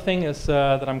another thing is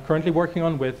that I'm currently working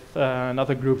on with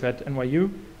another group at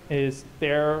NYU is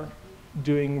they're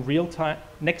doing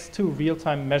next to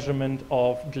real-time measurement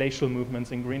of glacial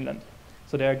movements in Greenland.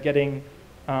 So they're getting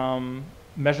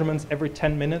measurements every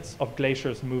 10 minutes of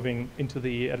glaciers moving into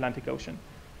the Atlantic Ocean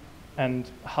and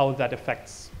how that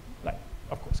affects,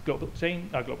 of course, global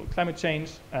climate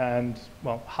change and,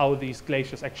 how these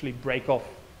glaciers actually break off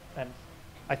and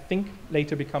I think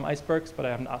later become icebergs, but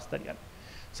I haven't asked that yet.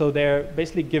 So they're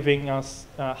basically giving us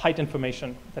height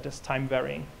information that is time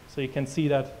varying. So you can see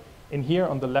that in here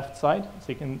on the left side,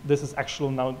 so this is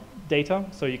actual now data,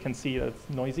 so you can see that it's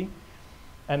noisy.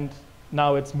 And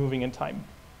now it's moving in time.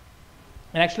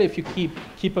 And actually, if you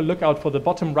keep a lookout for the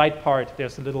bottom right part,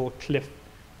 there's a little cliff.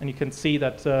 And you can see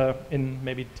that in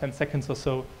maybe 10 seconds or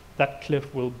so, that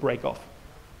cliff will break off.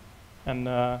 And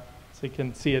so you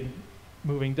can see it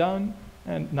moving down,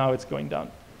 and now it's going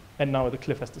down. And now the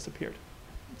cliff has disappeared.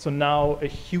 So now a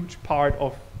huge part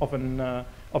of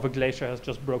a glacier has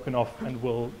just broken off and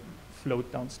will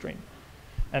float downstream.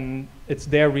 And it's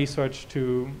their research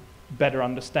to better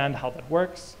understand how that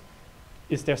works.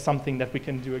 Is there something that we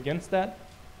can do against that?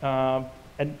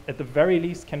 And at the very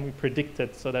least, can we predict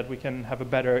it so that we can have a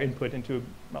better input into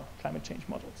climate change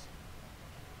models?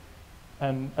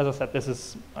 And as I said, this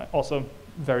is also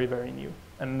very, very new.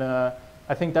 And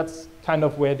I think that's kind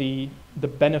of where the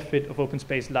benefit of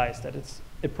OpenSpace lies, that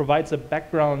it provides a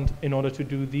background in order to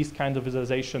do these kinds of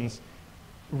visualizations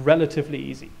relatively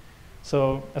easy.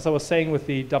 So as I was saying with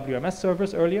the WMS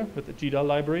servers earlier, with the GDAL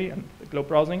library and the globe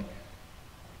browsing,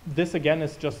 this again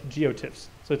is just GeoTIFFs.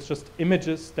 So it's just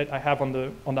images that I have on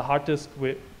the hard disk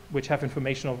which have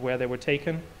information of where they were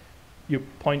taken. You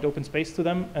point OpenSpace to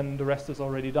them, and the rest is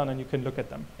already done, and you can look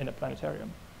at them in a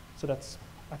planetarium. So that's,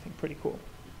 I think, pretty cool.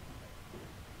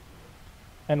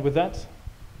 And with that,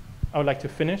 I would like to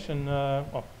finish, and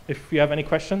well, if you have any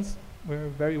questions, we're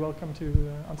very welcome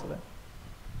to answer them.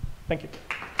 Thank you.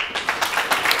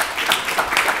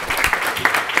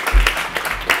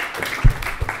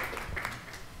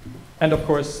 And of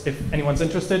course, if anyone's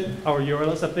interested, our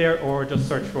URL is up there, or just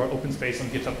search for OpenSpace on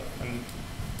GitHub. And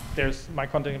there's my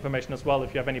contact information as well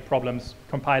if you have any problems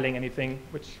compiling anything,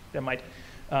 which there might,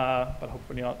 but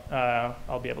hopefully not.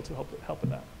 I'll be able to help with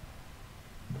that.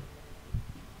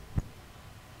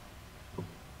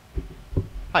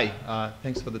 Hi,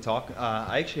 thanks for the talk.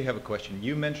 I actually have a question.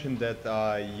 You mentioned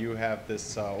that you have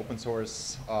this open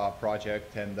source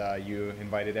project and you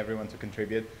invited everyone to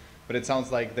contribute, but it sounds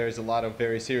like there's a lot of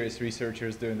very serious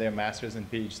researchers doing their masters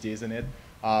and PhDs in it.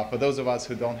 For those of us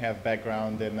who don't have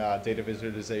background in data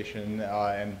visualization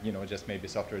and just maybe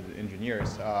software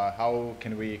engineers, how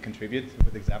can we contribute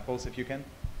with examples if you can?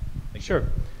 Sure.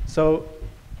 So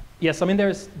yes, I mean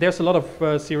there's a lot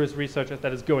of serious research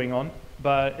that is going on,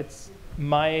 but it's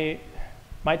my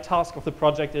task of the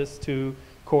project is to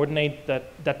coordinate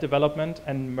that development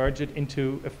and merge it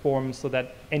into a form so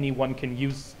that anyone can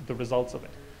use the results of it.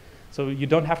 So you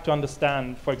don't have to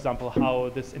understand, for example, how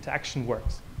this interaction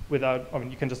works without, I mean,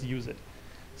 you can just use it.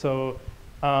 So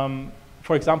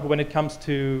for example, when it comes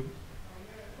to,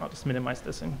 I'll just minimize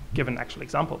this and give an actual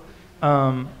example.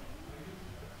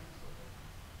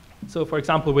 So for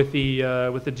example, with the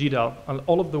GDAL,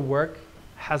 all of the work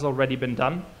has already been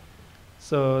done.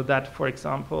 So that, for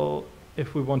example,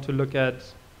 if we want to look at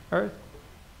Earth,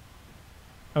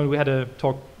 I mean, we had a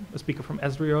speaker from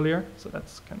Esri earlier, so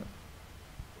that's kind of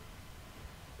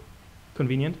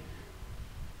convenient.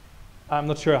 I'm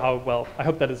not sure how well, I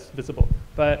hope that is visible.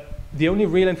 But the only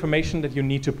real information that you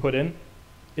need to put in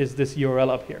is this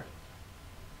URL up here.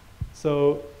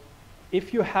 So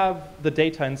if you have the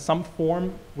data in some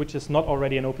form which is not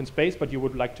already in OpenSpace, but you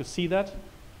would like to see that,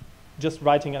 just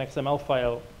writing an XML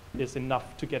file is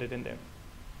enough to get it in there.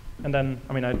 And then,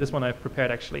 I mean, this one I've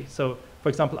prepared actually. So for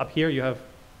example, up here you have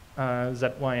Z,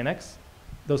 Y, and X.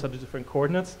 Those are the different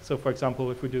coordinates. So for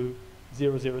example, if we do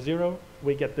 0, 0, 0,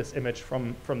 we get this image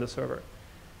from the server.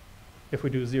 If we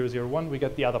do 0, 0, 1, we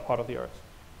get the other part of the Earth.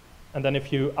 And then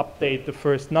if you update the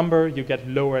first number, you get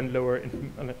lower and lower,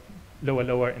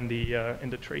 lower in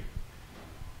the tree.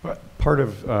 But part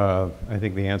of, I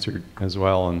think, the answer as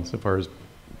well, insofar as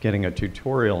getting a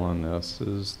tutorial on this,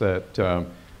 is that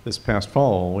this past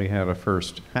fall we had a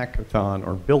first hackathon,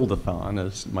 or build-a-thon,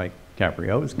 as Mike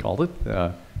Caprio has called it,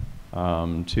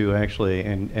 to actually,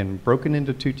 and broken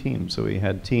into two teams. So we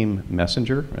had Team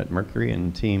Messenger at Mercury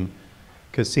and Team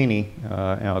Cassini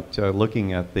out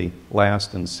looking at the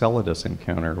last Enceladus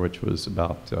encounter, which was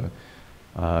about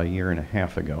a year and a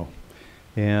half ago.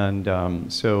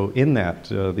 And so in that,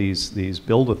 these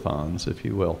build-a-thons, if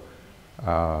you will,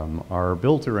 are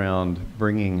built around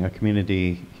bringing a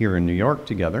community here in New York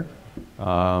together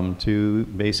to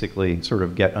basically sort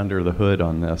of get under the hood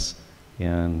on this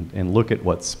and look at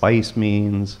what SPICE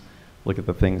means, look at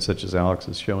the things such as Alex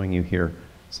is showing you here,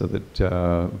 so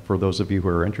that for those of you who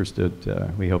are interested,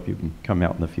 we hope you can come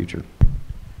out in the future.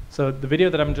 So the video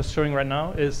that I'm just showing right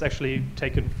now is actually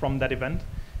taken from that event.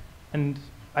 And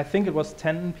I think it was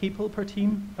 10 people per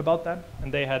team about that,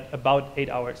 and they had about 8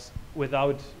 hours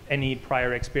without any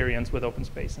prior experience with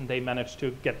OpenSpace, and they managed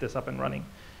to get this up and running.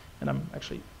 And I'm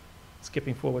actually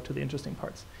skipping forward to the interesting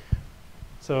parts.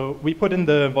 So we put in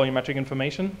the volumetric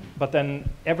information, but then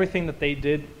everything that they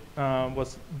did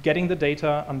was getting the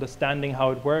data, understanding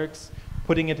how it works,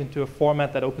 putting it into a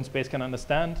format that OpenSpace can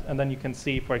understand, and then you can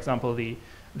see, for example, the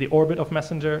orbit of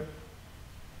Messenger.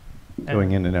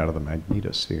 Going in and out of the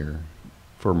magnetosphere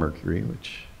for Mercury,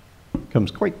 which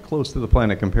comes quite close to the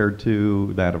planet compared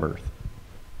to that of Earth.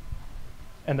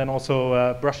 And then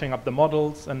also brushing up the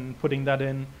models and putting that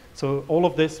in. So all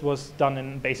of this was done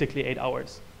in basically 8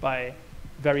 hours by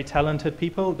very talented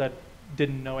people that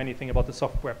didn't know anything about the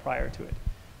software prior to it.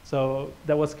 So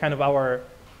that was kind of our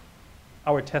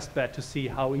test bed to see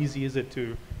how easy is it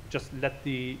to just let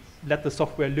the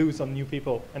software loose on new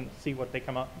people and see what they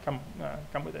come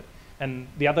with it. And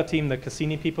the other team, the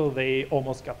Cassini people, they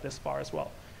almost got this far as well.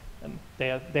 And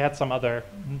they had some other,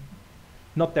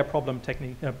 not their problem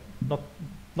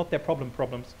not their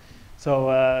problems,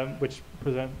 so which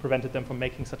prevented them from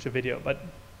making such a video. But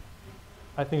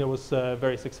I think it was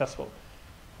very successful.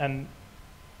 And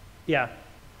yeah,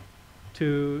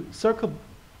 to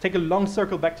take a long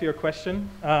circle back to your question,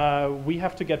 we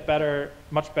have to get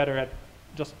much better at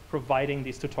just providing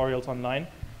these tutorials online,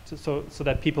 so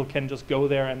that people can just go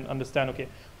there and understand, okay,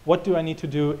 what do I need to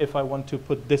do if I want to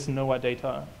put this NOAA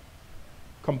data,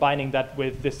 combining that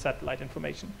with this satellite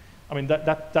information? I mean,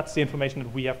 that's the information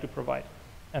that we have to provide.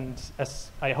 And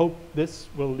as I hope this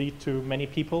will lead to many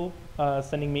people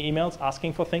sending me emails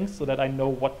asking for things so that I know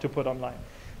what to put online.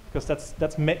 Because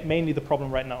that's mainly the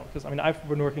problem right now. Because I mean, I've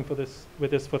been working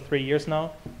with this for 3 years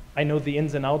now. I know the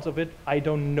ins and outs of it. I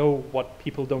don't know what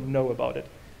people don't know about it.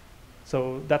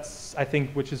 So that's, I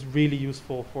think, which is really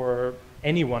useful for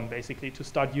anyone, basically, to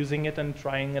start using it and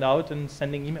trying it out and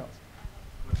sending emails.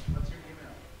 What's your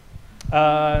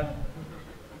email?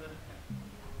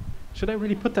 Should I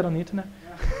really put that on the internet?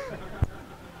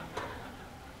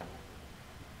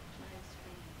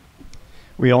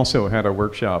 We also had a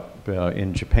workshop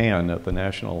in Japan at the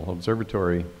National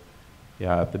Observatory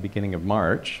at the beginning of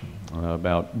March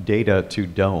about data to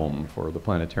dome for the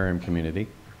planetarium community.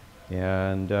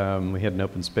 And we had an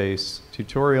open space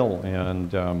tutorial,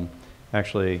 and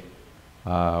actually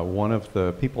one of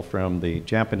the people from the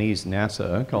Japanese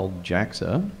NASA, called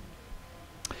JAXA,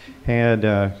 had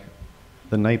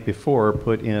the night before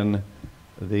put in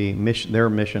their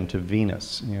mission to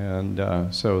Venus.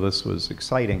 And so this was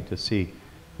exciting to see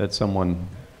that someone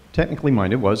technically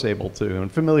minded was able to,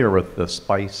 and familiar with the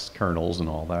SPICE kernels and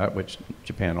all that, which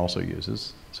Japan also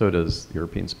uses, so does the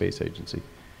European Space Agency,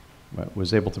 but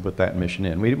was able to put that mission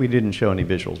in. We didn't show any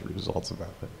visual results of that,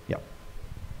 but yeah.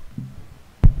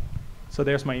 So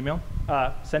there's my email.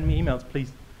 Send me emails,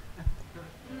 please.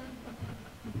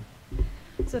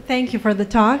 So thank you for the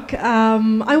talk.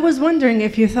 I was wondering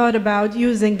if you thought about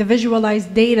using the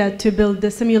visualized data to build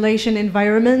the simulation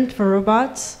environment for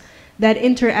robots that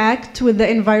interact with the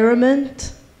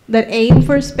environment, that aim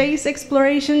for space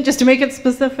exploration, just to make it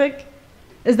specific.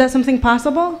 Is that something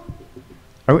possible?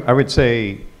 I would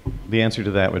say the answer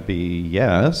to that would be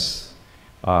yes.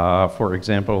 For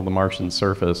example, the Martian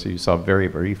surface, you saw very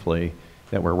briefly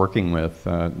that we're working with.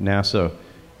 NASA,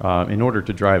 in order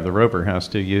to drive the rover, has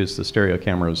to use the stereo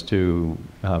cameras to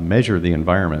measure the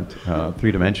environment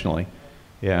three-dimensionally.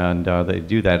 And they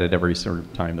do that at every sort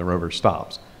of time the rover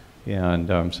stops.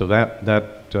 And so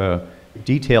that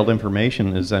detailed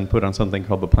information is then put on something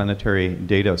called the Planetary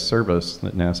Data Service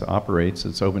that NASA operates.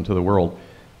 It's open to the world.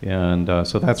 And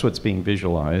so that's what's being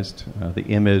visualized, the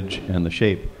image and the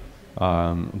shape.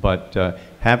 But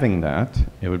having that,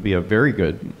 it would be a very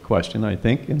good question, I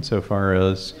think, insofar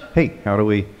as, hey, how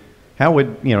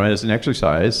would, as an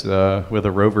exercise with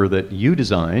a rover that you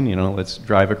design, let's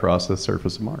drive across the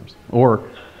surface of Mars. Or,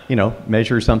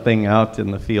 measure something out in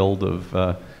the field of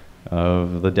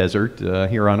the desert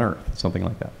here on Earth, something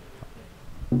like that.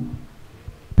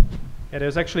 Yeah,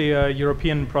 there's actually a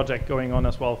European project going on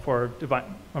as well for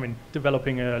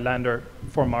developing a lander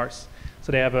for Mars.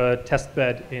 So they have a test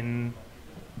bed in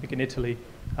Italy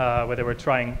where they were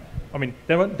trying.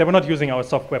 They were not using our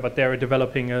software, but they were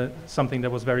developing something that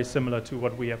was very similar to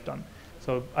what we have done.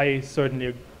 So I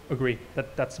certainly agree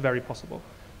that that's very possible.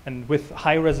 And with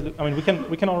high resolution,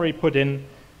 we can already put in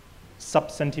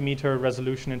sub-centimeter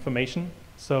resolution information.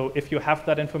 So if you have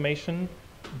that information,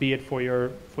 be it for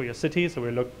your city, so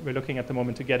we're looking at the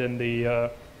moment to get in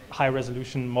the high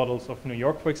resolution models of New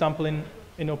York, for example,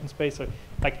 in open space. So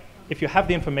if you have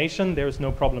the information, there is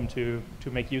no problem to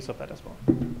make use of that as well.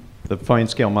 The fine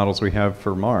scale models we have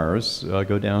for Mars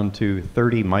go down to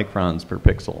 30 microns per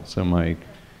pixel. So my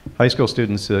high school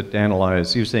students that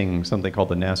analyze using something called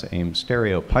the NASA Ames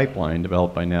stereo pipeline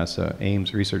developed by NASA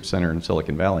Ames Research Center in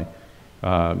Silicon Valley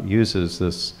uses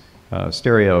this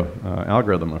stereo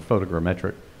algorithm, a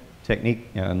photogrammetric technique,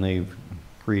 and they've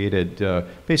created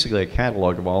basically a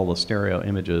catalog of all the stereo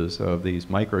images of these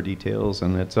micro details,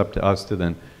 and it's up to us to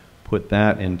then put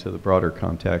that into the broader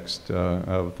context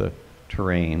of the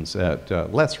terrains at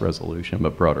less resolution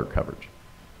but broader coverage.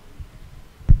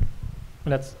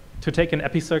 That's to take an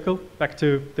epicircle, back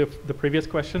to the previous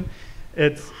question.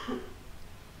 It's,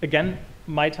 again,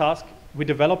 my task. We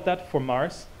developed that for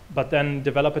Mars, but then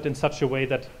develop it in such a way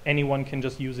that anyone can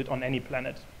just use it on any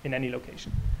planet, in any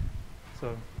location.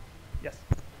 So, yes.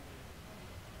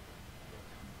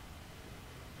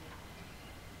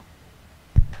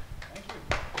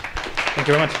 Thank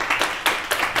you very much.